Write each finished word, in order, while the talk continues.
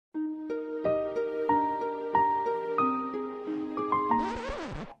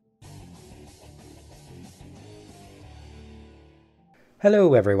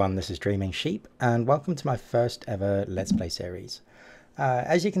Hello everyone, this is Dreaming Sheep and welcome to my first ever Let's Play series.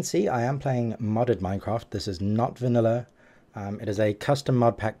 As you can see, I am playing modded Minecraft. This is not vanilla. It is a custom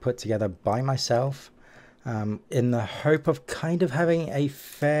mod pack put together by myself in the hope of kind of having a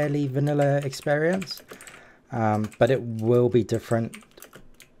fairly vanilla experience, but it will be different.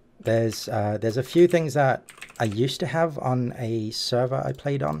 There's a few things that I used to have on a server I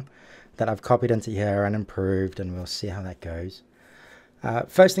played on that I've copied into here and improved, and we'll see how that goes.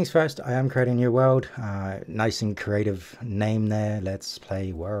 First things first, I am creating a new world. Nice and creative name there, Let's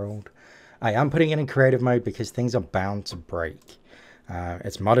Play World. I am putting it in creative mode because things are bound to break.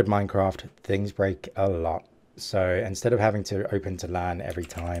 It's modded Minecraft, things break a lot. So instead of having to open to LAN every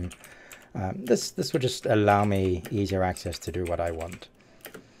time, this will just allow me easier access to do what I want.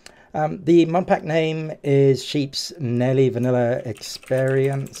 The mod pack name is Sheep's Nearly Vanilla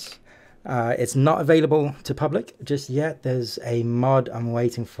Experience. It's not available to public just yet. There's a mod I'm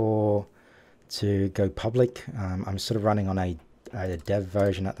waiting for to go public. I'm sort of running on a dev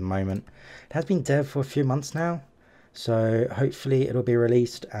version at the moment. It has been dev for a few months now, so hopefully it'll be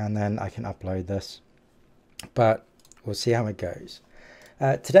released and then I can upload this. But we'll see how it goes.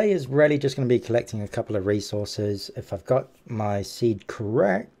 Today is really just going to be collecting a couple of resources. If I've got my seed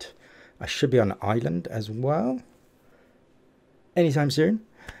correct, I should be on an island as well anytime soon.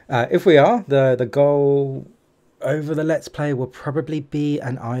 If we are, the goal over the Let's Play will probably be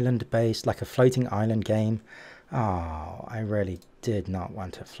an island-based, like a floating island game. Oh, I really did not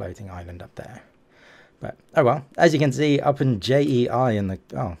want a floating island up there. But, oh well, as you can see up in JEI in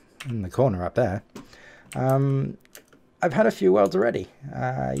the corner up there, I've had a few worlds already.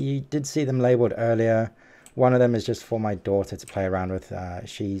 You did see them labeled earlier. One of them is just for my daughter to play around with.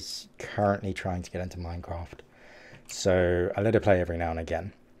 She's currently trying to get into Minecraft, so I let her play every now and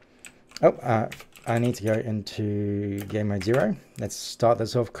again. Oh, I need to go into game mode 0. Let's start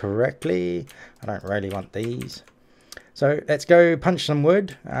this off correctly. I don't really want these. So let's go punch some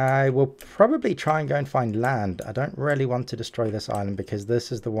wood. I will probably try and go and find land. I don't really want to destroy this island because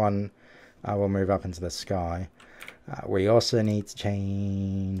this is the one I will move up into the sky. We also need to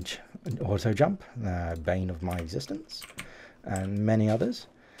change auto jump, bane of my existence, and many others.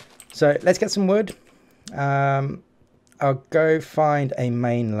 So let's get some wood. I'll go find a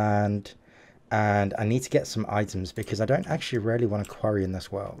mainland, and I need to get some items because I don't actually really want to quarry in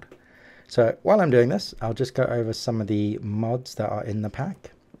this world. So while I'm doing this, I'll just go over some of the mods that are in the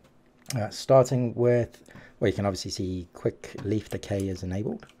pack. Starting with, well, you can obviously see quick leaf decay is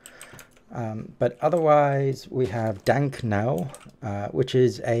enabled. But otherwise, we have Dank Now, which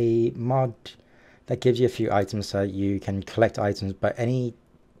is a mod that gives you a few items so you can collect items, but any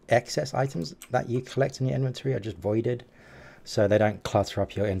excess items that you collect in your inventory are just voided, so they don't clutter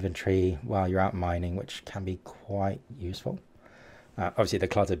up your inventory while you're out mining, which can be quite useful. Obviously the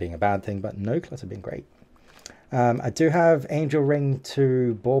clutter being a bad thing, but no clutter being great. I do have Angel Ring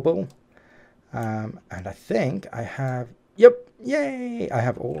to Bauble, and I think I have, yep, yay, I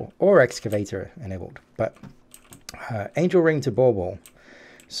have ore excavator enabled, but Angel Ring to Bauble.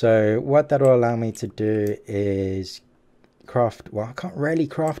 So what that will allow me to do is craft, well, I can't really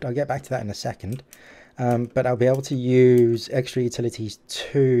craft, I'll get back to that in a second, but I'll be able to use extra utilities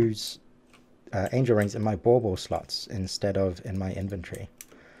 2's angel rings in my bauble slots instead of in my inventory.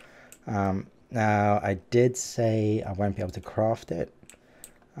 Now I did say I won't be able to craft it.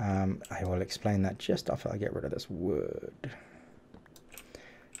 I will explain that just after I get rid of this wood.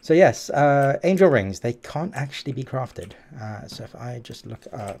 So yes, angel rings, they can't actually be crafted. So if I just look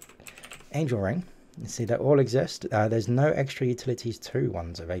up angel ring, you see they all exist. There's no extra utilities 2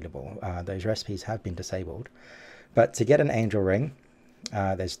 ones available. Those recipes have been disabled. But to get an angel ring,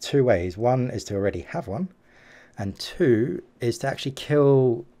 there's 2 ways. One is to already have one, and 2 is to actually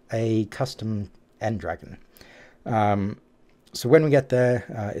kill a custom end dragon. So when we get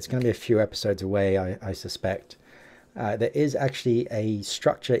there, it's going to be a few episodes away, I suspect. There is actually a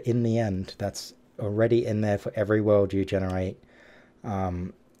structure in the end that's already in there for every world you generate.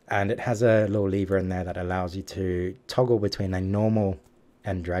 And it has a little lever in there that allows you to toggle between a normal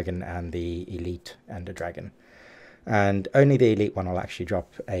end dragon and the elite ender dragon. And only the elite one will actually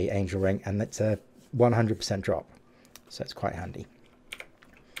drop a angel ring, and it's a 100% drop. So it's quite handy.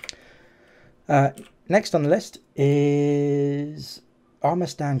 Next on the list is Armor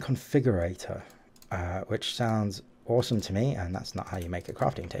Stand Configurator, which sounds awesome to me, and that's not how you make a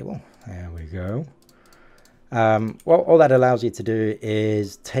crafting table. There we go. Well, all that allows you to do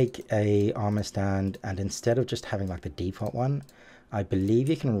is take a armor stand, and instead of just having like the default one, I believe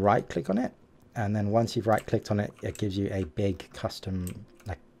you can right click on it, and then once you've right clicked on it, it gives you a big custom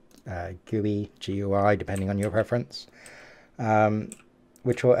like GUI, depending on your preference.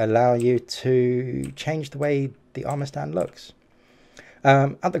 which will allow you to change the way the armor stand looks.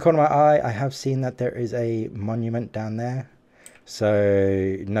 At the corner of my eye, I have seen that there is a monument down there.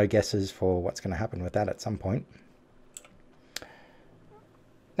 So no guesses for what's going to happen with that at some point.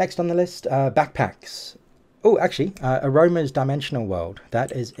 Next on the list, backpacks. Oh, actually, Aroma's Dimensional World.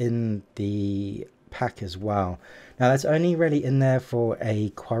 That is in the pack as well. Now that's only really in there for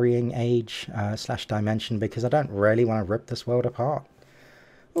a quarrying age / dimension, because I don't really want to rip this world apart.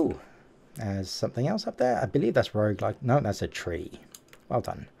 Oh, there's something else up there. I believe that's roguelike. No, that's a tree. Well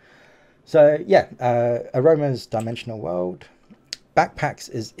done. So yeah, Aroma's Dimensional World. Backpacks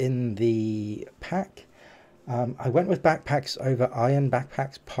is in the pack. I went with backpacks over iron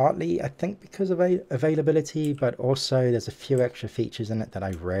backpacks, partly I think because of availability, but also there's a few extra features in it that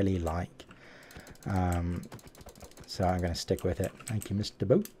I really like. So I'm going to stick with it. Thank you, Mr.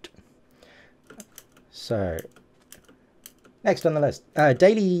 Boat. So next on the list,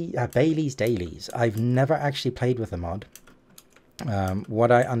 Bailey's Dailies. I've never actually played with the mod.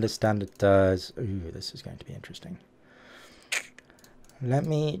 What I understand it does... Ooh, this is going to be interesting. Let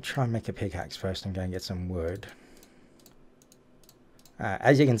me try and make a pickaxe first and go and get some wood.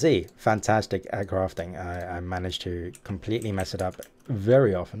 As you can see, fantastic at crafting. I managed to completely mess it up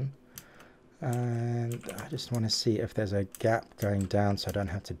very often. And I just want to see if there's a gap going down so I don't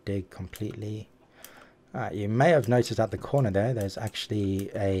have to dig completely. You may have noticed at the corner there's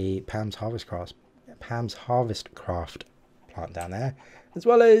actually a Pam's Harvest Craft plant down there, as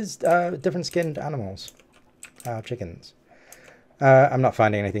well as different skinned animals, chickens. I'm not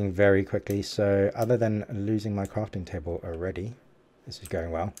finding anything very quickly, so other than losing my crafting table already, this is going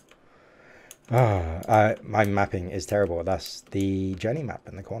well. My mapping is terrible. That's the journey map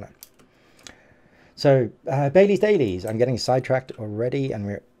in the corner. So, Bailey's Dailies. I'm getting sidetracked already, and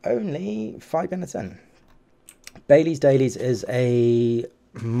we're only 5 minutes in. Bailey's Dailies is a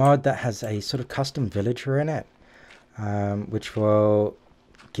mod that has a sort of custom villager in it, which will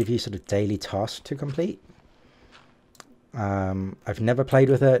give you sort of daily tasks to complete. I've never played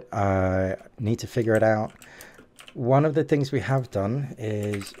with it. I need to figure it out. One of the things we have done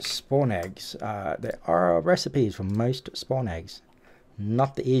is spawn eggs. There are recipes for most spawn eggs.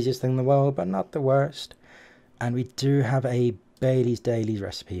 Not the easiest thing in the world, but not the worst. And we do have a Bailey's Dailies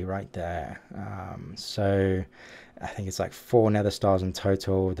recipe right there. So I think it's like 4 nether stars in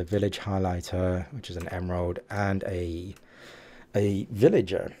total, the village highlighter, which is an emerald, and a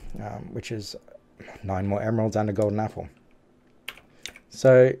villager, which is 9 more emeralds and a golden apple.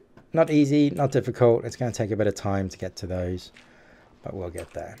 So not easy, not difficult. It's going to take a bit of time to get to those, but we'll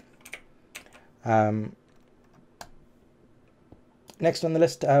get there. Next on the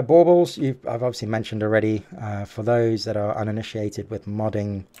list, baubles. I've obviously mentioned already. For those that are uninitiated with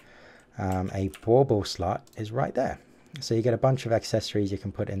modding, a bauble slot is right there. So you get a bunch of accessories you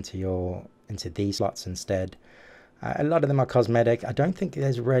can put into these slots instead. A lot of them are cosmetic. I don't think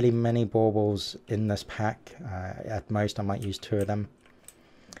there's really many baubles in this pack. At most, I might use 2 of them.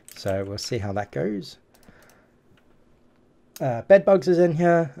 So we'll see how that goes. Bedbugs is in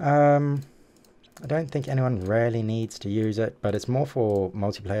here. I don't think anyone really needs to use it, but it's more for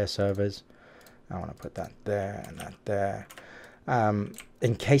multiplayer servers. I want to put that there and that there.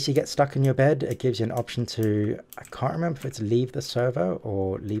 In case you get stuck in your bed, it gives you an option to, I can't remember if it's leave the server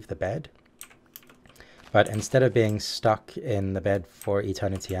or leave the bed. But instead of being stuck in the bed for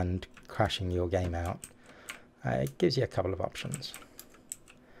eternity and crashing your game out, it gives you a couple of options.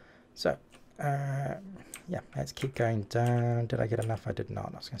 So, yeah, let's keep going down. Did I get enough? I did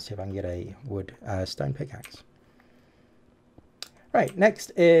not. I was going to see if I can get a wood stone pickaxe. Right,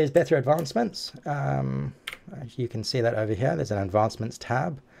 next is better advancements. As you can see that over here, there's an advancements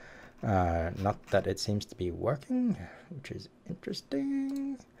tab. Not that it seems to be working, which is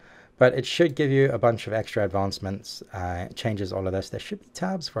interesting. But it should give you a bunch of extra advancements. It changes all of this. There should be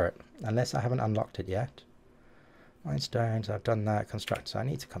tabs for it, unless I haven't unlocked it yet. Minestones, I've done that. Construct, so I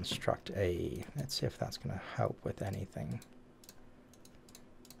need to construct a... Let's see if that's going to help with anything.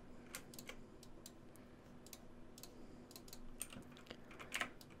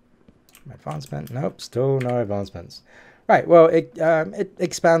 Advancement, nope, still no advancements. Right, well, it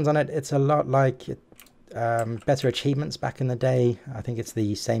expands on it. It's a lot like better achievements back in the day. I think it's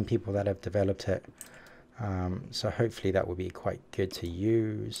the same people that have developed it. So hopefully that will be quite good to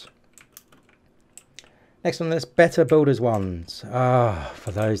use. Next on this, better builders wands.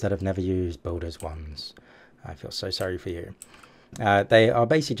 For those that have never used builders wands, I feel so sorry for you. They are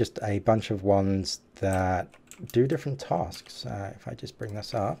basically just a bunch of wands that do different tasks. If I just bring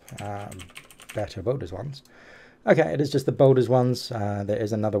this up, better builders wands. Okay, it is just the builders wands. There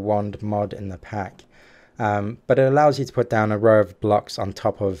is another wand mod in the pack. But it allows you to put down a row of blocks on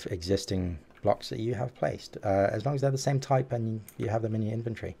top of existing blocks that you have placed, as long as they're the same type and you have them in your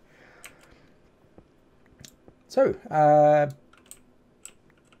inventory. So,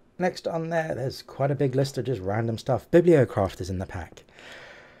 next on there's quite a big list of just random stuff. Bibliocraft is in the pack.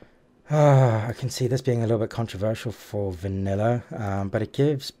 I can see this being a little bit controversial for vanilla, but it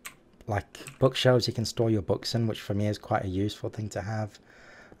gives like bookshelves you can store your books in, which for me is quite a useful thing to have.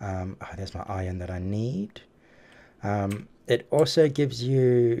 There's my iron that I need. It also gives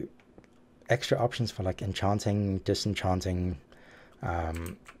you extra options for like enchanting, disenchanting,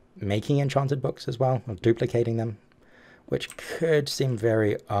 making enchanted books as well, or duplicating them, which could seem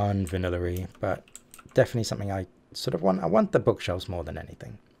very unvanilla-y, but definitely something I sort of want. I want the bookshelves more than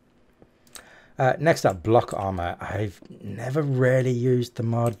anything. Next up, block armor. I've never really used the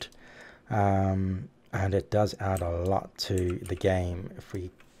mod, and it does add a lot to the game. If we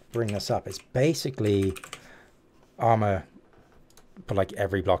bring this up, it's basically armor for like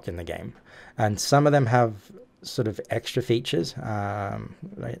every block in the game, and some of them have sort of extra features.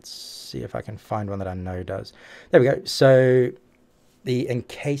 Let's see if I can find one that I know does. There we go. So the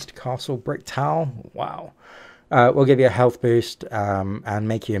encased castle brick towel, wow, will give you a health boost and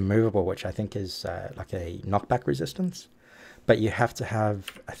make you immovable, which I think is like a knockback resistance. But you have to have,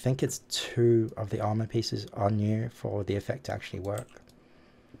 I think it's 2 of the armor pieces on you for the effect to actually work.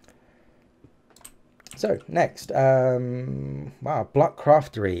 So next, wow, block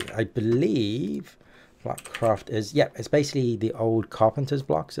craftery. I believe block craft is, yeah, it's basically the old carpenter's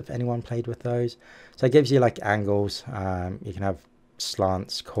blocks, if anyone played with those. So it gives you like angles. You can have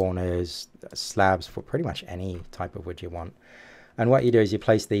slants, corners, slabs for pretty much any type of wood you want. And what you do is you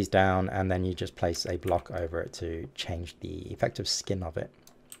place these down and then you just place a block over it to change the effective skin of it.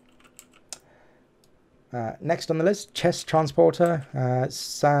 Next on the list, chest transporter.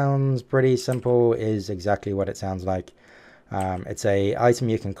 Sounds pretty simple, is exactly what it sounds like. It's a item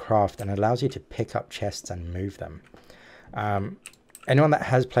you can craft and it allows you to pick up chests and move them. Anyone that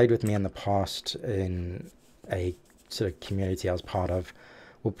has played with me in the past in a sort of community I was part of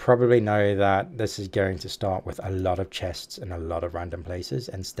will probably know that this is going to start with a lot of chests in a lot of random places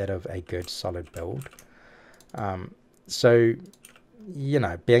instead of a good solid build. So, you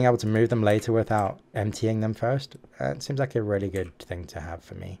know, being able to move them later without emptying them first, it seems like a really good thing to have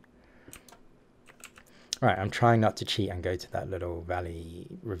for me. Right, I'm trying not to cheat and go to that little valley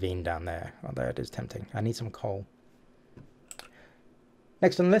ravine down there, although it is tempting. I need some coal.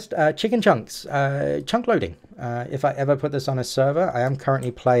 Next on the list, chicken chunks, chunk loading. If I ever put this on a server, I am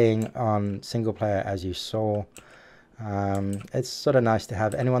currently playing on single player, as you saw. It's sort of nice to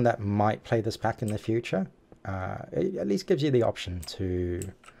have anyone that might play this pack in the future. It at least gives you the option to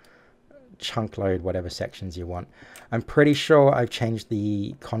chunk load whatever sections you want. I'm pretty sure I've changed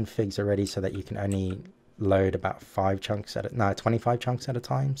the configs already so that you can only load about 25 chunks at a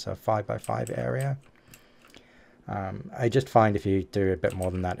time, so a 5x5 area. I just find if you do a bit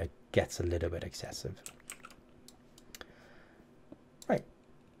more than that, it gets a little bit excessive. Right,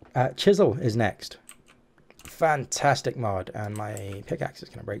 chisel is next. Fantastic mod, and my pickaxe is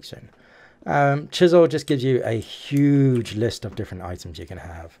going to break soon. Chisel just gives you a huge list of different items you can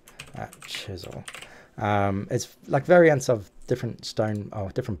have at chisel. It's like variants of different stone or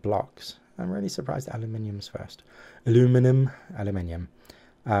different blocks. I'm really surprised aluminium's first. Aluminium.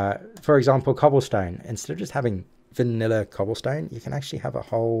 For example, cobblestone. Instead of just having vanilla cobblestone, you can actually have a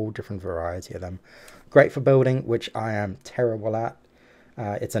whole different variety of them. Great for building, which I am terrible at.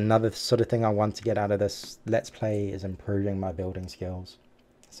 It's another sort of thing I want to get out of this Let's Play, is improving my building skills.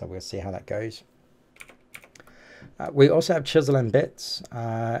 So we'll see how that goes. We also have chisel and bits.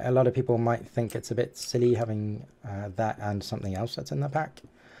 A lot of people might think it's a bit silly having that and something else that's in the pack.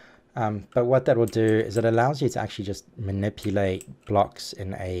 But what that will do is it allows you to actually just manipulate blocks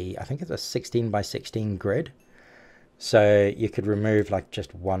in a, I think it's a 16x16 grid. So you could remove like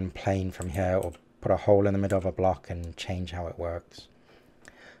just one plane from here or put a hole in the middle of a block and change how it works.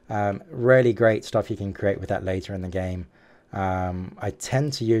 Really great stuff you can create with that later in the game. I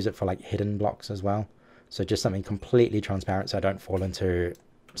tend to use it for like hidden blocks as well. So just something completely transparent so I don't fall into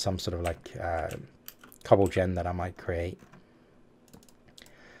some sort of like cobble gem that I might create.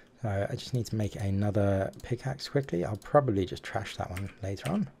 I just need to make another pickaxe quickly. I'll probably just trash that one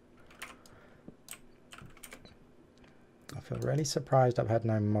later on. I feel really surprised I've had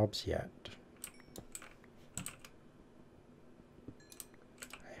no mobs yet.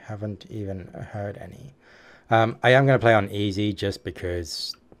 I haven't even heard any. I am going to play on easy just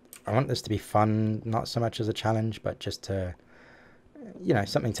because I want this to be fun, not so much as a challenge, but just to, you know,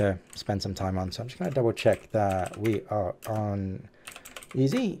 something to spend some time on. So I'm just going to double check that we are on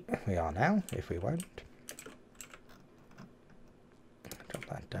easy. We are now, if we won't.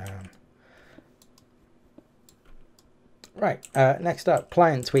 down. Right, next up,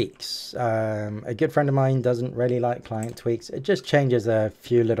 client tweaks. A good friend of mine doesn't really like client tweaks. It just changes a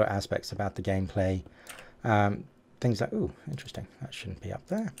few little aspects about the gameplay. Things like, ooh, interesting, that shouldn't be up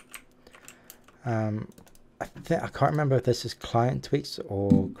there. I can't remember if this is client tweaks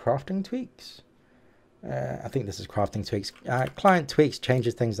or crafting tweaks. I think this is crafting tweaks. Client tweaks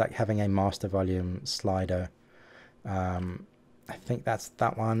changes things like having a master volume slider. I think that's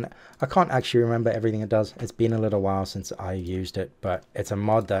that one. I can't actually remember everything it does. It's been a little while since I used it, but it's a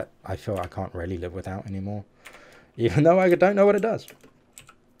mod that I feel I can't really live without anymore, even though I don't know what it does.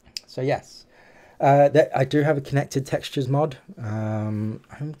 So yes, I do have a connected textures mod. I'm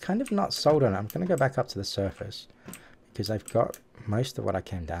kind of not sold on it. I'm going to go back up to the surface because I've got most of what I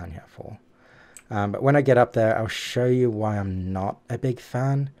came down here for. But when I get up there, I'll show you why I'm not a big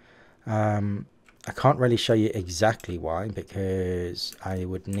fan. I can't really show you exactly why, because I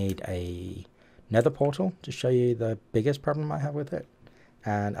would need a nether portal to show you the biggest problem I have with it.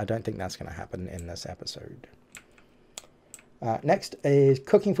 And I don't think that's going to happen in this episode. Next is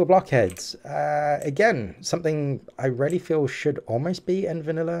cooking for blockheads. Again, something I really feel should almost be in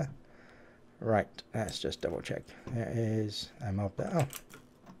vanilla. Right, let's just double check. There is a mob there. Oh.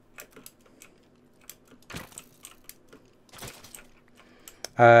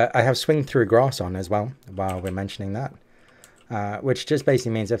 I have swing through grass on as well, while we're mentioning that. Which just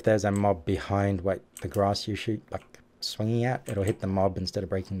basically means if there's a mob behind what the grass you shoot, like swinging at, it'll hit the mob instead of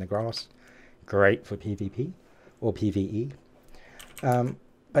breaking the grass. Great for PvP or PvE.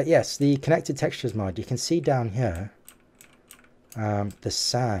 But yes, the connected textures mod, you can see down here, the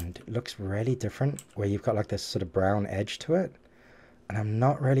sand looks really different, where you've got like this sort of brown edge to it. And I'm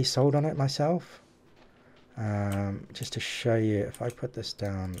not really sold on it myself. Just to show you, if I put this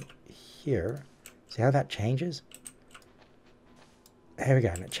down here, see how that changes? Here we go,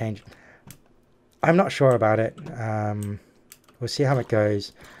 and it changed. I'm not sure about it. We'll see how it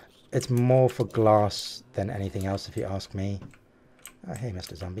goes. It's more for glass than anything else, if you ask me. Oh, hey,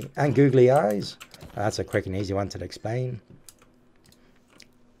 Mr. Zombie. And googly eyes. That's a quick and easy one to explain.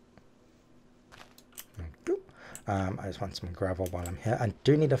 I just want some gravel while I'm here. I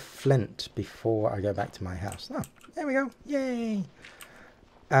do need a flint before I go back to my house. Oh, there we go. Yay!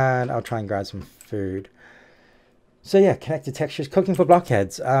 And I'll try and grab some food. So yeah, connected textures, cooking for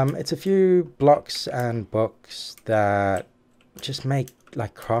blockheads. It's a few blocks and books that just make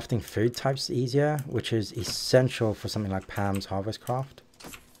like crafting food types easier, which is essential for something like Pam's Harvest Craft.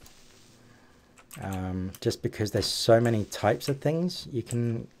 Just because there's so many types of things you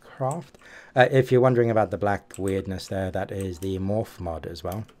can craft. If you're wondering about the black weirdness there, that is the morph mod as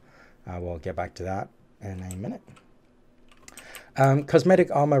well. We'll get back to that in a minute. Cosmetic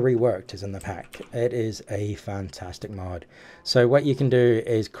Armor Reworked is in the pack. It is a fantastic mod. So what you can do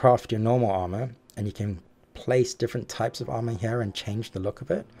is craft your normal armor, and you can place different types of armor here and change the look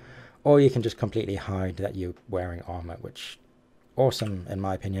of it. Or you can just completely hide that you're wearing armor, which awesome in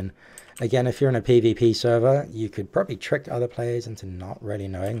my opinion. Again, if you're in a PvP server, you could probably trick other players into not really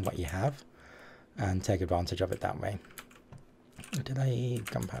knowing what you have and take advantage of it that way. Did I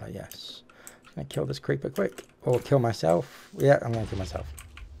eat gunpowder? Yes. I'm going to kill this creeper quick. Or kill myself. Yeah, I'm going to kill myself.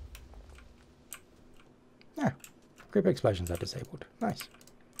 Yeah, creeper explosions are disabled. Nice.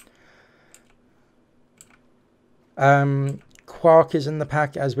 Quark is in the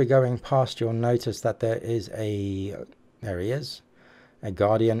pack. As we're going past, you'll notice that there is a... There he is. A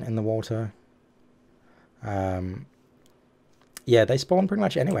guardian in the water. Yeah, they spawn pretty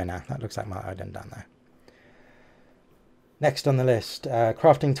much anywhere now. That looks like my island down there. Next on the list,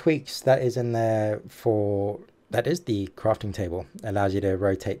 crafting tweaks. That is in there for... That is the crafting table. Allows you to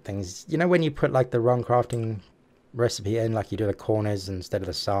rotate things. You know when you put like the wrong crafting recipe in, like you do the corners instead of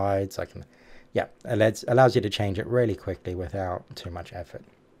the sides? Yeah, it allows you to change it really quickly without too much effort.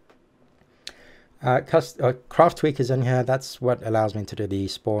 Craft tweak is in here. That's what allows me to do the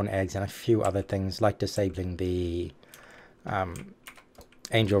spawn eggs and a few other things, like disabling the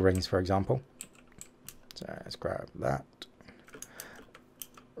angel rings, for example. So let's grab that.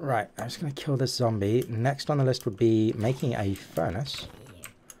 Right, I'm just going to kill this zombie. Next on the list would be making a furnace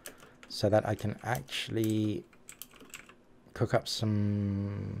so that I can actually cook up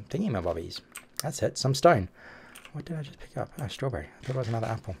some thingy-mabobbies. That's it, some stone. What did I just pick up? Oh, strawberry. I thought it was another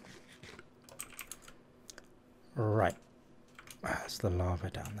apple. Right, that's the lava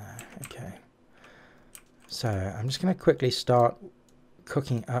down there. Okay, so I'm just going to quickly start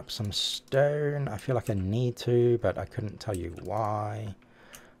cooking up some stone. I feel like I need to, but I couldn't tell you why.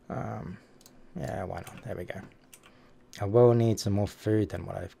 Yeah, why not? There we go. I will need some more food than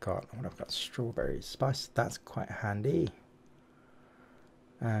what I've got. I've got strawberries. Spice, that's quite handy.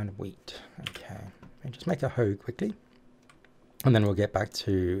 and wheat. Okay, and just make a hoe quickly, and then we'll get back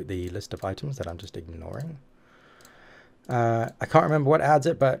to the list of items that I'm just ignoring. I can't remember what adds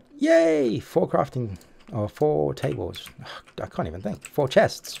it, but yay, 4 crafting, or 4 tables. I can't even think. 4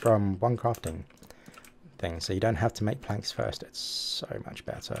 chests from 1 crafting thing, so you don't have to make planks first. It's so much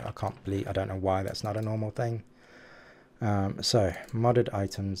better. I don't know why that's not a normal thing. So modded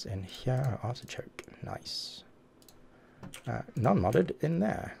items in here. Artichoke, nice. Non-modded in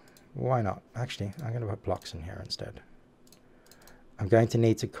there. Why not? Actually, I'm going to put blocks in here instead. I'm going to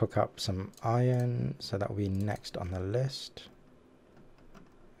need to cook up some iron, so that will be next on the list.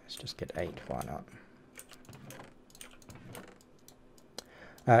 Let's just get 8, why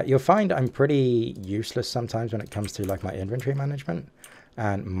not? You'll find I'm pretty useless sometimes when it comes to like my inventory management,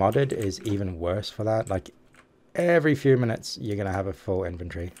 and modded is even worse for that. Like every few minutes you're going to have a full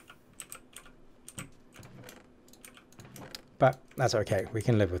inventory. But that's okay, we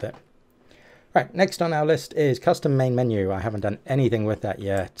can live with it. Right, next on our list is custom main menu. I haven't done anything with that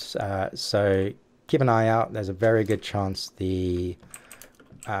yet, so keep an eye out. There's a very good chance the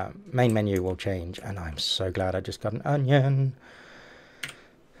main menu will change, and I'm so glad I just got an onion,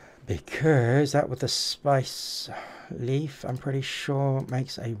 because that with the spice leaf, I'm pretty sure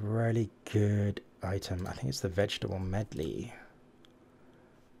makes a really good item. I think it's the vegetable medley.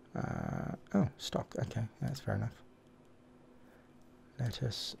 Oh, stock, okay, that's fair enough.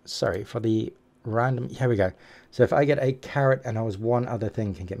 Lettuce, sorry, for the random, here we go. So if I get a carrot and always one other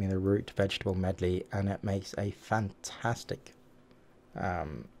thing can get me the root vegetable medley, and it makes a fantastic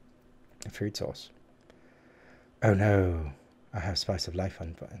food source. Oh no, I have Spice of Life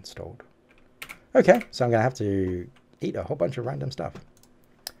installed. Okay, so I'm gonna have to eat a whole bunch of random stuff.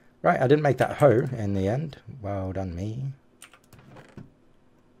 Right, I didn't make that hoe in the end. Well done me.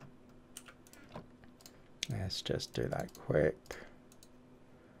 Let's just do that quick.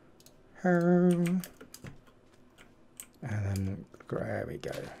 And then there we go.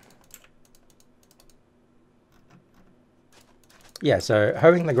 Yeah, so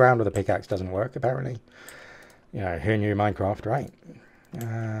hoeing the ground with a pickaxe doesn't work apparently. You know, who knew Minecraft, right?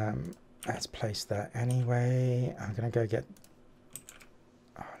 Let's place that anyway. I'm gonna go get,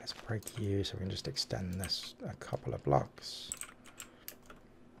 oh, let's break you so we can just extend this a couple of blocks.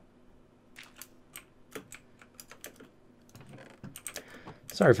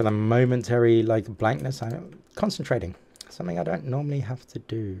 Sorry for the momentary like blankness. I'm concentrating. Something I don't normally have to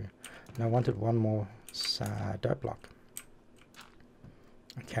do. And I wanted one more dirt block.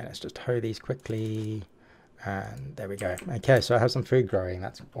 Okay, let's just hoe these quickly. And there we go. Okay, so I have some food growing.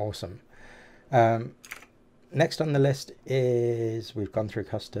 That's awesome. Next on the list is, we've gone through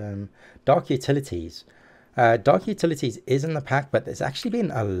custom dark utilities. Dark utilities is in the pack, but there's actually been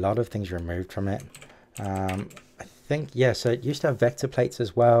a lot of things removed from it. I think, yeah, so it used to have vector plates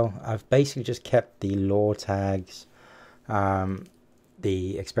as well. I've basically just kept the lore tags,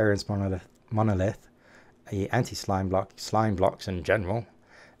 the experience monolith, the anti-slime blocks in general,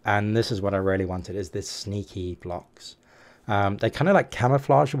 and this is what I really wanted, is this sneaky blocks. They're kind of like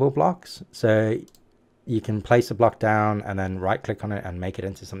camouflageable blocks, so you can place a block down and then right click on it and make it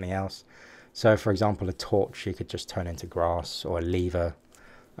into something else. So for example, a torch you could just turn into grass, or a lever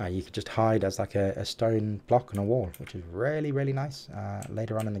you could just hide as like a stone block on a wall, which is really, really nice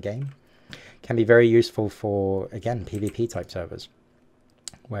later on in the game. Can be very useful for, again, PvP type servers,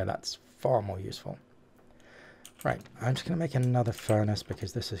 where that's far more useful. Right, I'm just going to make another furnace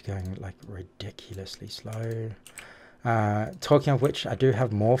because this is going like ridiculously slow. Talking of which, I do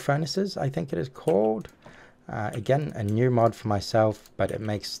have more furnaces, I think it is called. Again, a new mod for myself, but it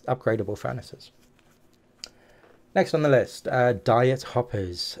makes upgradable furnaces. Next on the list, diet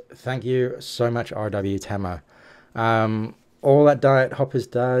hoppers. Thank you so much, RW Tema. All that diet hoppers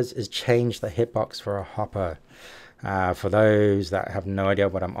does is change the hitbox for a hopper. For those that have no idea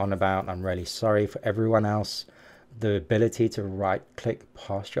what I'm on about, I'm really sorry. For everyone else, the ability to right click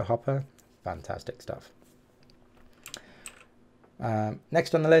past your hopper, fantastic stuff.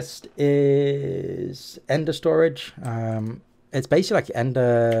 Next on the list is ender storage. It's basically like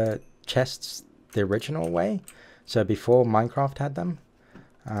ender chests the original way. So before Minecraft had them.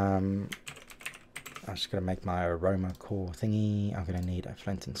 I'm just going to make my aroma core thingy. I'm going to need a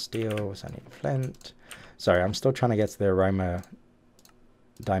flint and steel, so I need flint. Sorry, I'm still trying to get to the aroma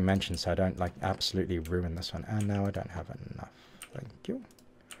dimension so I don't like absolutely ruin this one. And now I don't have enough. Thank you.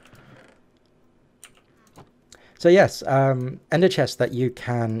 So yes, ender chests that you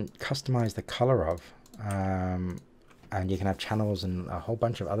can customize the color of. And you can have channels and a whole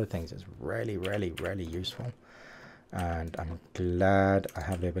bunch of other things. It's really, really, really useful. And I'm glad I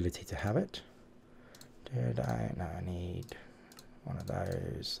have the ability to have it. Did I? No, I need one of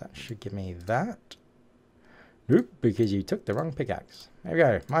those. That should give me that. Nope, because you took the wrong pickaxe. There we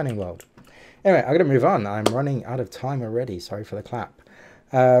go, mining world. Anyway, I'm going to move on. I'm running out of time already. Sorry for the clap.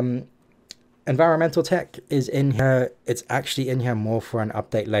 Environmental tech is in here. It's actually in here more for an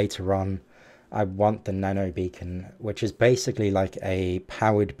update later on. I want the nano beacon, which is basically like a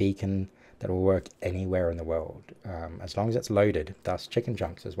powered beacon that will work anywhere in the world, as long as it's loaded, thus chicken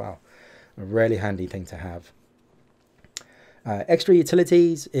chunks as well. A really handy thing to have. Extra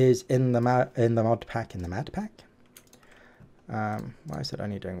utilities is in the mod pack. Why is it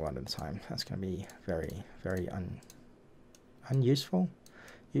only doing one at a time? That's going to be very unuseful,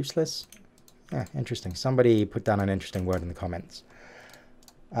 useless. Yeah, interesting. Somebody put down an interesting word in the comments.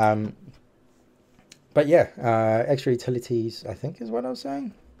 But yeah, extra utilities, I think is what I was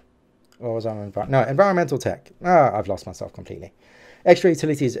saying. Or was I on environmental tech? I've lost myself completely. Extra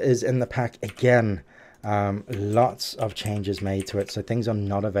utilities is in the pack again. Lots of changes made to it, so things are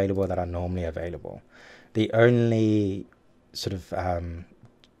not available that are normally available. The only sort of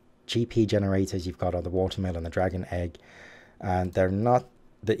GP generators you've got are the watermill and the dragon egg, and they're not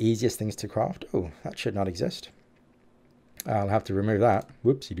the easiest things to craft. Oh, that should not exist. I'll have to remove that.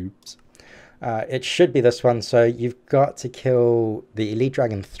 Whoopsie doops. It should be this one. So you've got to kill the elite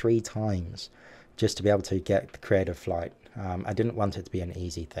dragon 3 times just to be able to get the creative flight. I didn't want it to be an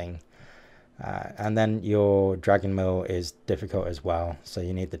easy thing. And then your dragon mill is difficult as well. So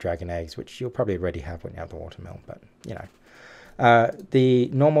you need the dragon eggs, which you'll probably already have when you have the watermill, but you know. The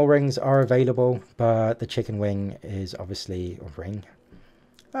normal rings are available, but the chicken wing is obviously a ring.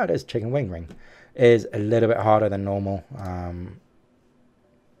 Oh, it is chicken wing ring. Is a little bit harder than normal.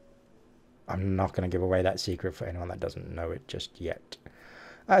 I'm not going to give away that secret for anyone that doesn't know it just yet.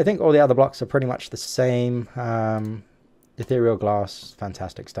 I think all the other blocks are pretty much the same. Ethereal glass,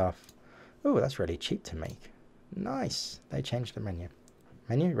 fantastic stuff. Oh, that's really cheap to make. Nice. They changed the menu.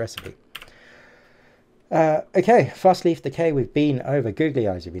 Recipe. Okay, fast leaf decay we've been over. Googly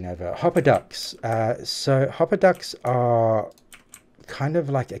eyes we've been over. Hopper ducts. So hopper ducts are kind of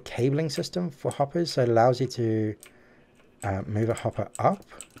like a cabling system for hoppers. So it allows you to move a hopper up.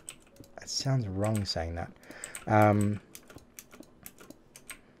 It sounds wrong saying that.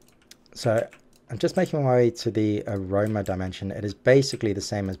 So I'm just making my way to the aroma dimension. It is basically the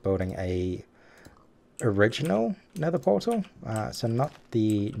same as building a original nether portal. So not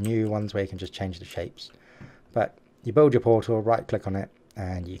the new ones where you can just change the shapes. But you build your portal, right click on it,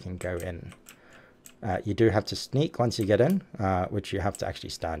 and you can go in. You do have to sneak once you get in, which you have to actually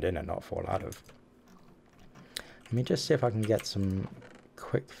stand in and not fall out of. Let me just see if I can get some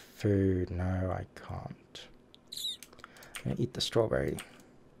quick food. No, I can't. I'm going to eat the strawberry.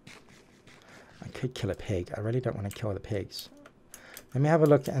 I could kill a pig. I really don't want to kill the pigs. Let me have a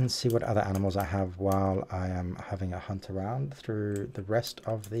look and see what other animals I have while I am having a hunt around through the rest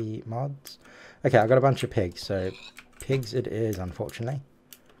of the mods. Okay, I've got a bunch of pigs, so pigs it is, unfortunately.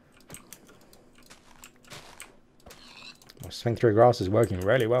 Well, swing through grass is working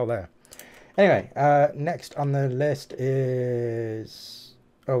really well there. Anyway, next on the list is...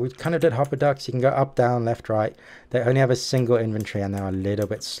 Oh, we kind of did hopper ducts. You can go up, down, left, right. They only have a single inventory and they're a little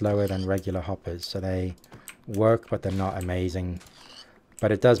bit slower than regular hoppers. So they work, but they're not amazing.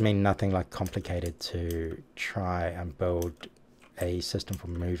 But it does mean nothing like complicated to try and build a system for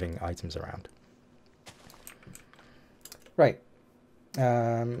moving items around. Right.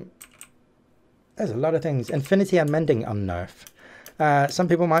 There's a lot of things. Infinity and mending unnerf. Some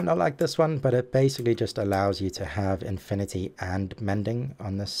people might not like this one, but it basically just allows you to have infinity and mending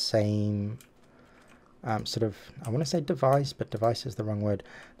on the same sort of, I want to say device, but device is the wrong word.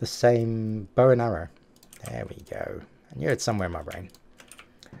 The same bow and arrow. There we go. I knew it's somewhere in my brain.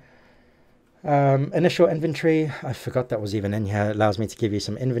 Initial inventory. I forgot that was even in here. It allows me to give you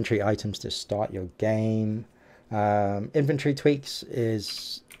some inventory items to start your game. Inventory tweaks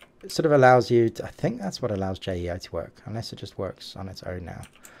is... It sort of allows you to, I think that's what allows JEI to work, unless it just works on its own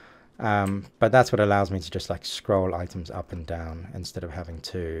now. But that's what allows me to just like scroll items up and down instead of having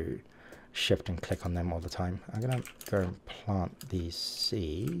to shift and click on them all the time. I'm going to go and plant these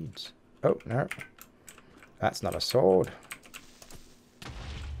seeds. Oh, no. That's not a sword.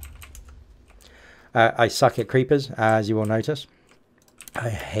 I suck at creepers, as you will notice. I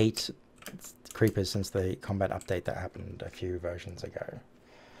hate creepers since the combat update that happened a few versions ago.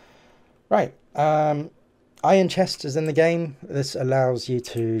 Right, iron chest is in the game. This allows you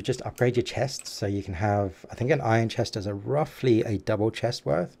to just upgrade your chests, so you can have, I think an iron chest is roughly a double chest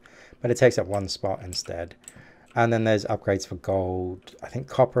worth, but it takes up 1 spot instead. And then there's upgrades for gold, I think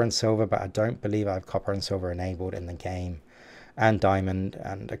copper and silver, but I don't believe I have copper and silver enabled in the game, and diamond,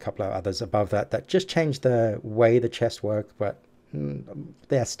 and a couple of others above that, that just change the way the chests work, but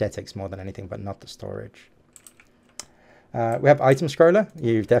the aesthetics more than anything, but not the storage. We have item scroller.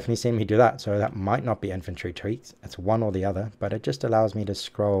 You've definitely seen me do that, so that might not be inventory tweaks. It's one or the other, but it just allows me to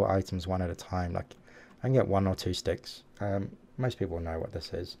scroll items one at a time. Like I can get 1 or 2 sticks. Most people know what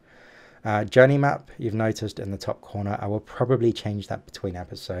this is. Journey map, you've noticed in the top corner. I will probably change that between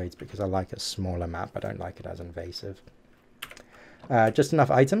episodes because I like a smaller map. I don't like it as invasive. Just enough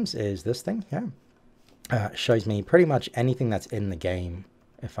items is this thing, yeah. Shows me pretty much anything that's in the game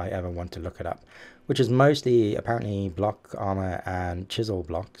if I ever want to look it up, which is mostly apparently block, armor, and chisel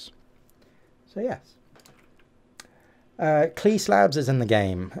blocks. So yes. Clee slabs is in the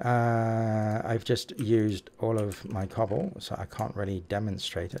game. I've just used all of my cobble, so I can't really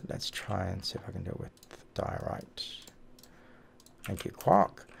demonstrate it. Let's try and see if I can do it with diorite. Thank you,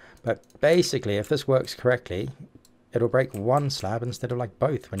 Quark. But basically, if this works correctly, it'll break 1 slab instead of like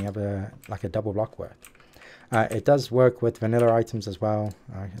both when you have a double block worth. It does work with vanilla items as well.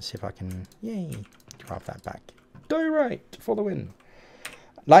 I can see if I can, yay, craft that back. Diorite for the win.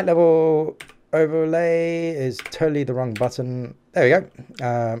 Light level overlay is totally the wrong button. There we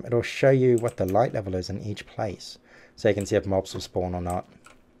go. It'll show you what the light level is in each place, so you can see if mobs will spawn or not.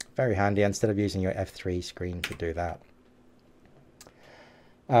 Very handy instead of using your F3 screen to do that.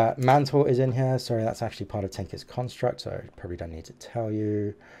 Mantle is in here. Sorry, that's actually part of Tinker's construct, so I probably don't need to tell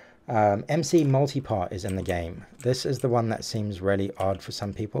you. MC multipart is in the game. This is the one that seems really odd for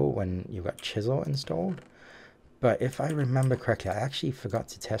some people when you've got chisel installed. But if I remember correctly, I actually forgot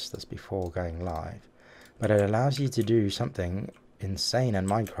to test this before going live. But it allows you to do something insane in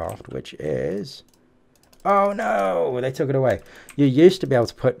Minecraft, which is... Oh no! They took it away. You used to be able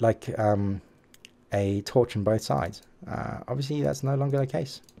to put like a torch on both sides. Obviously, that's no longer the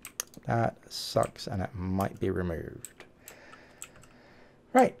case. That sucks, and it might be removed.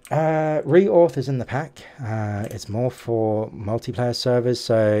 Right, reauth is in the pack. It's more for multiplayer servers,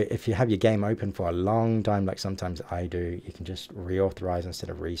 so if you have your game open for a long time, like sometimes I do, you can just reauthorize instead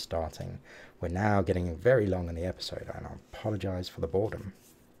of restarting. We're now getting very long in the episode, and I apologize for the boredom.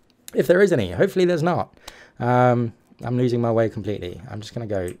 If there is any, hopefully there's not. I'm losing my way completely. I'm just going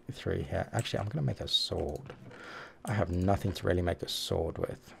to go through here. Actually, I'm going to make a sword. I have nothing to really make a sword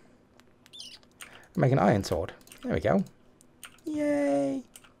with. Make an iron sword. There we go. Yay!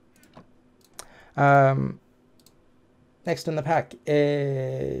 Next in the pack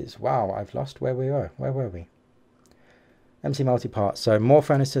is... Wow, I've lost where we were. Where were we? MC multipart. So more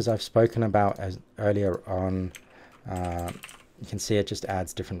furnaces I've spoken about as earlier on. You can see it just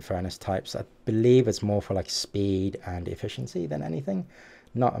adds different furnace types. I believe it's more for like speed and efficiency than anything.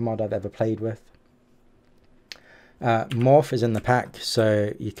 Not a mod I've ever played with. Morph is in the pack,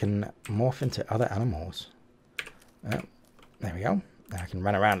 so you can morph into other animals. There we go. I can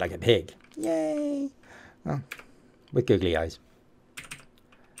run around like a pig. Yay! Oh, with googly eyes.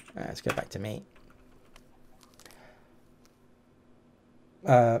 Let's go back to me.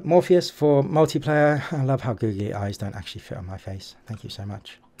 Morpheus for multiplayer. I love how googly eyes don't actually fit on my face. Thank you so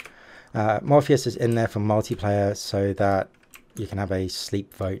much. Morpheus is in there for multiplayer so that you can have a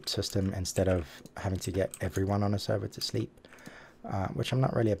sleep vote system instead of having to get everyone on a server to sleep, which I'm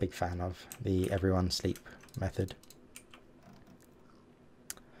not really a big fan of, the everyone sleep method.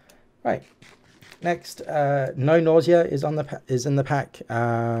 Right, next, no nausea is in the pack.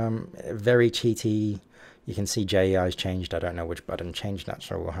 Very cheaty. You can see JEI's changed. I don't know which button changed that,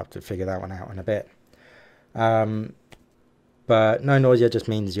 so we'll have to figure that one out in a bit. But no nausea just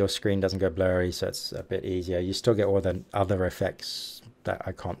means your screen doesn't go blurry, so it's a bit easier. You still get all the other effects that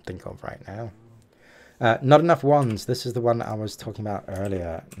I can't think of right now. Not enough wands. This is the one that I was talking about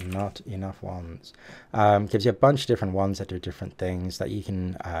earlier. Not enough wands. Gives you a bunch of different wands that do different things, that you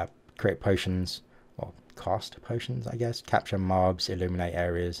can create potions, or cast potions, I guess. Capture mobs, illuminate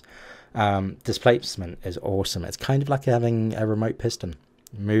areas. Displacement is awesome. It's kind of like having a remote piston.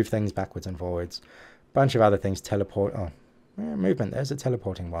 Move things backwards and forwards. Bunch of other things. Teleport. Oh, movement. There's a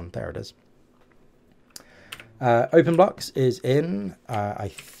teleporting one. There it is. Open blocks is in. I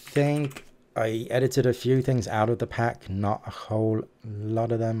think I edited a few things out of the pack. Not a whole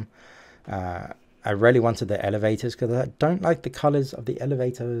lot of them. I really wanted the elevators because I don't like the colors of the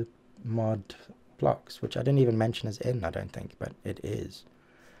elevator mod blocks, which I didn't even mention is in, I don't think, but it is.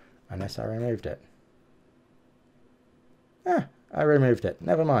 Unless I removed it. I removed it.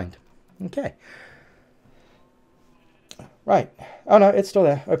 Never mind. Okay. Right. Oh no, it's still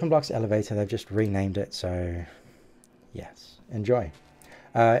there. Open blocks elevator. They've just renamed it, so yes. Enjoy.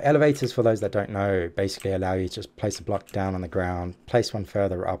 Elevators, for those that don't know, basically allow you to just place a block down on the ground, place one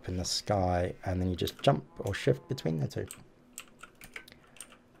further up in the sky, and then you just jump or shift between the two.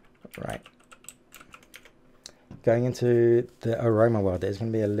 Right. going into the aroma world, there's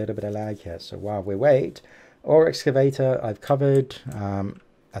going to be a little bit of lag here. So while we wait, ore excavator I've covered.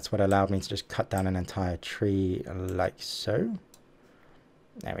 That's what allowed me to just cut down an entire tree like so.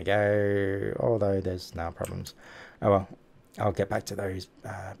 There we go. Although there's now problems. Oh well, I'll get back to those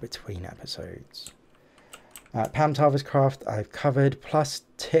between episodes. Palm Harvest Craft I've covered, plus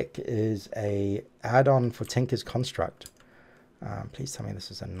Tick is a add-on for Tinker's Construct. Please tell me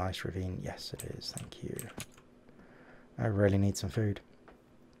this is a nice ravine. Yes, it is. Thank you. I really need some food.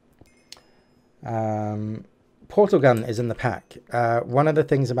 Portal Gun is in the pack. One of the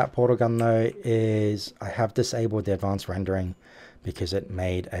things about Portal Gun, though, is I have disabled the advanced rendering because it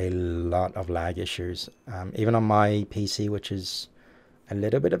made a lot of lag issues. Even on my PC, which is a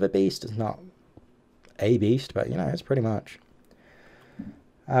little bit of a beast. It's not a beast, but, you know, it's pretty much.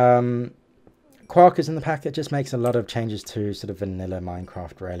 Quark is in the pack. It just makes a lot of changes to sort of vanilla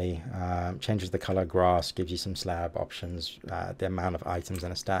Minecraft, really. Changes the color grass, gives you some slab options, the amount of items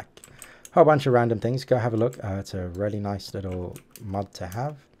in a stack. Whole bunch of random things. Go have a look. It's a really nice little mod to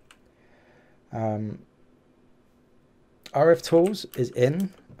have. RF Tools is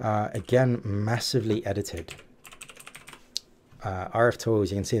in. Again, massively edited. RF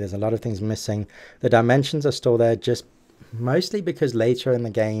Tools, you can see there's a lot of things missing. The dimensions are still there, just mostly because later in the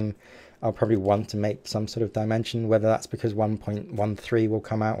game I'll probably want to make some sort of dimension, whether that's because 1.13 will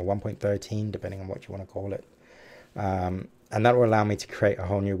come out or 1.13, depending on what you want to call it. And that will allow me to create a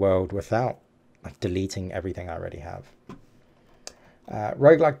whole new world without deleting everything I already have.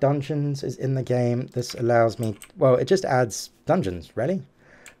 Roguelike Dungeons is in the game. This allows me, well, it just adds dungeons, really.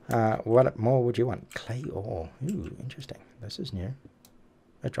 What more would you want? Clay ore. Ooh, interesting. This is new.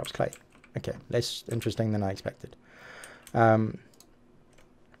 It drops clay. Okay, less interesting than I expected. I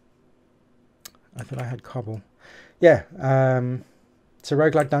thought I had cobble. Yeah, so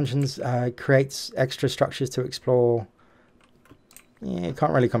Roguelike Dungeons creates extra structures to explore. Yeah, you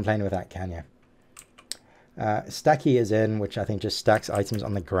can't really complain with that, can you? Stacky is in, which I think just stacks items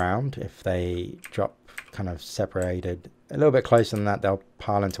on the ground. If they drop kind of separated a little bit closer than that, they'll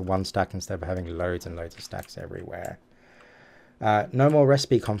pile into one stack instead of having loads and loads of stacks everywhere. No more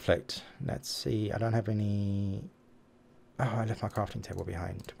recipe conflict. Let's see. I don't have any. Oh, I left my crafting table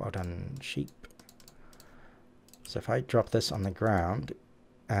behind. Well done, sheep. So if I drop this on the ground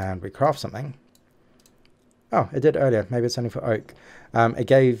and we craft something. Oh, it did earlier. Maybe it's only for oak.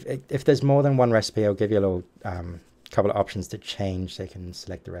 If there's more than one recipe, it'll give you a little couple of options to change so you can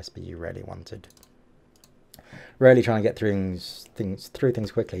select the recipe you really wanted. Really trying to get through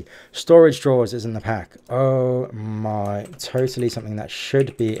things quickly. Storage drawers is in the pack. Oh my, totally something that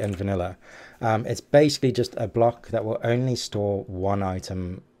should be in vanilla. It's basically just a block that will only store one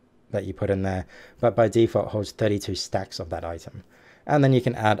item that you put in there, but by default holds 32 stacks of that item. And then you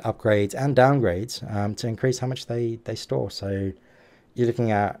can add upgrades and downgrades to increase how much they store. So you're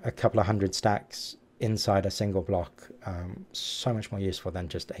looking at a couple of hundred stacks inside a single block. So much more useful than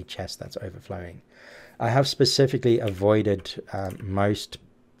just a chest that's overflowing. I have specifically avoided most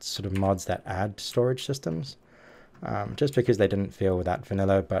sort of mods that add storage systems, just because they didn't feel that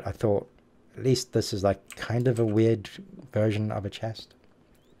vanilla, but I thought at least this is like kind of a weird version of a chest.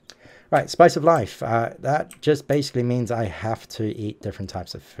 Right, Spice of Life. That just basically means I have to eat different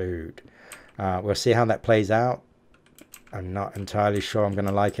types of food. We'll see how that plays out. I'm not entirely sure I'm going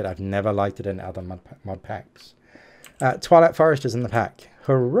to like it. I've never liked it in other mod packs. Twilight Forest is in the pack.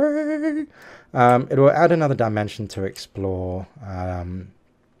 Hooray! It will add another dimension to explore,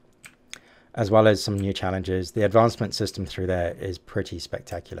 as well as some new challenges. The advancement system through there is pretty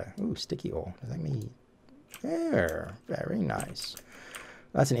spectacular. Ooh, sticky ore. Does that mean? Yeah, very nice.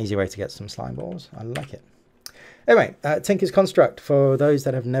 That's an easy way to get some slime balls. I like it. Anyway, Tinker's Construct, for those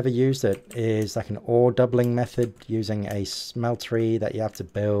that have never used it, is like an ore doubling method using a smeltery that you have to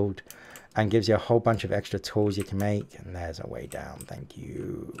build and gives you a whole bunch of extra tools you can make. And there's a way down. Thank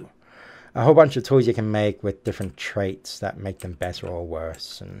you. A whole bunch of tools you can make with different traits that make them better or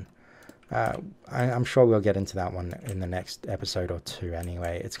worse. And I'm sure we'll get into that one in the next episode or two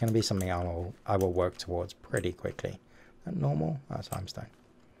anyway. It's going to be something I will work towards pretty quickly. That normal? That's limestone.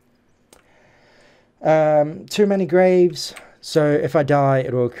 Too many graves. So if I die,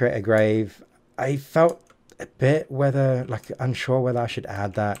 it will create a grave. I felt a bit unsure whether I should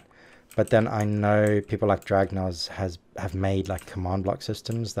add that. But then I know people like Dragnoz have made like command block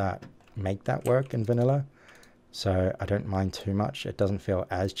systems that make that work in vanilla. So I don't mind too much. It doesn't feel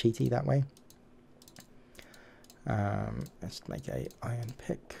as cheaty that way. Let's make a iron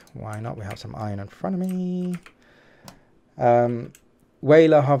pick. Why not? We have some iron in front of me.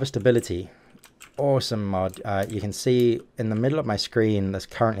 Whaler harvestability. Awesome mod. You can see in the middle of my screen this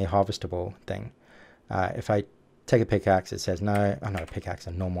currently harvestable thing. If I take a pickaxe, it says no. Oh no, a pickaxe,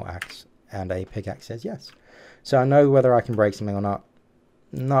 a normal axe, and a pickaxe says yes. So I know whether I can break something or not.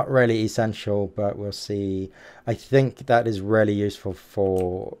 Not really essential, but we'll see. I think that is really useful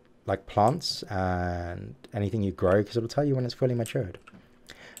for like plants and anything you grow, because it'll tell you when it's fully matured.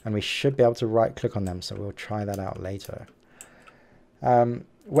 And we should be able to right click on them, so we'll try that out later.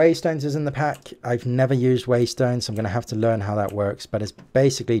 Waystones is in the pack. I've never used waystones, so I'm going to have to learn how that works, but it's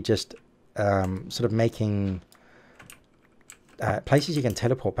basically just sort of making places you can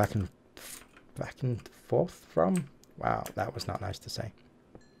teleport back and forth from. Wow, that was not nice to say.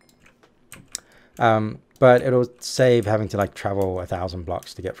 But it'll save having to like travel 1,000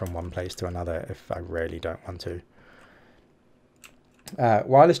 blocks to get from one place to another if I really don't want to.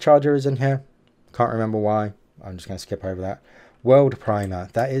 Wireless charger is in here. Can't remember why. I'm just going to skip over that. World Primer.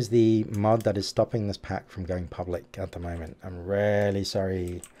 That is the mod that is stopping this pack from going public at the moment. I'm really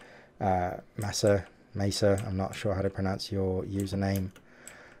sorry, Mesa. I'm not sure how to pronounce your username.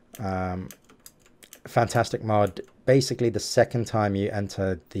 Fantastic mod. Basically, the second time you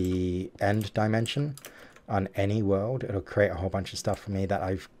enter the end dimension on any world, it'll create a whole bunch of stuff for me that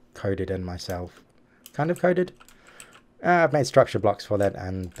I've coded in myself. Kind of coded. I've made structure blocks for that,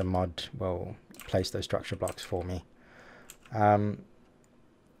 and the mod will place those structure blocks for me.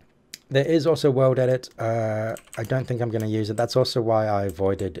 There is also world edit. I don't think I'm going to use it. That's also why I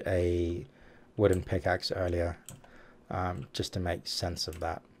avoided a wooden pickaxe earlier, just to make sense of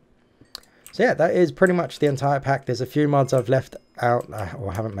that. So yeah, that is pretty much the entire pack. There's a few mods I've left out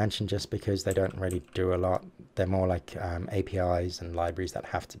or haven't mentioned just because they don't really do a lot. They're more like APIs and libraries that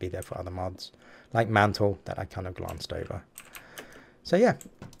have to be there for other mods, like Mantle, that I kind of glanced over. So yeah,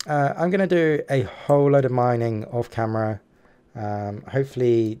 I'm going to do a whole load of mining off camera.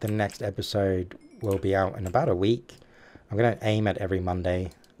 Hopefully the next episode will be out in about a week. I'm going to aim at every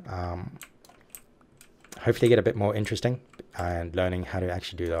Monday. Hopefully get a bit more interesting and learning how to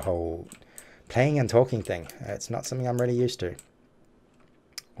actually do the whole playing and talking thing. It's not something I'm really used to,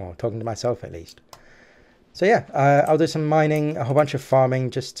 or talking to myself at least. So yeah, I'll do some mining, a whole bunch of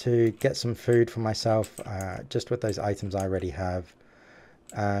farming just to get some food for myself, just with those items I already have.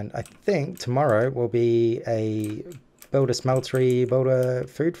 And I think tomorrow will be a build a smeltery, build a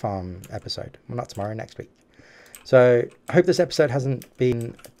food farm episode. Well, not tomorrow, next week. So I hope this episode hasn't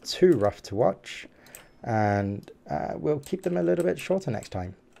been too rough to watch, and we'll keep them a little bit shorter next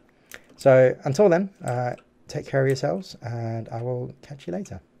time. So until then, take care of yourselves, and I will catch you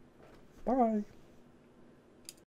later. Bye.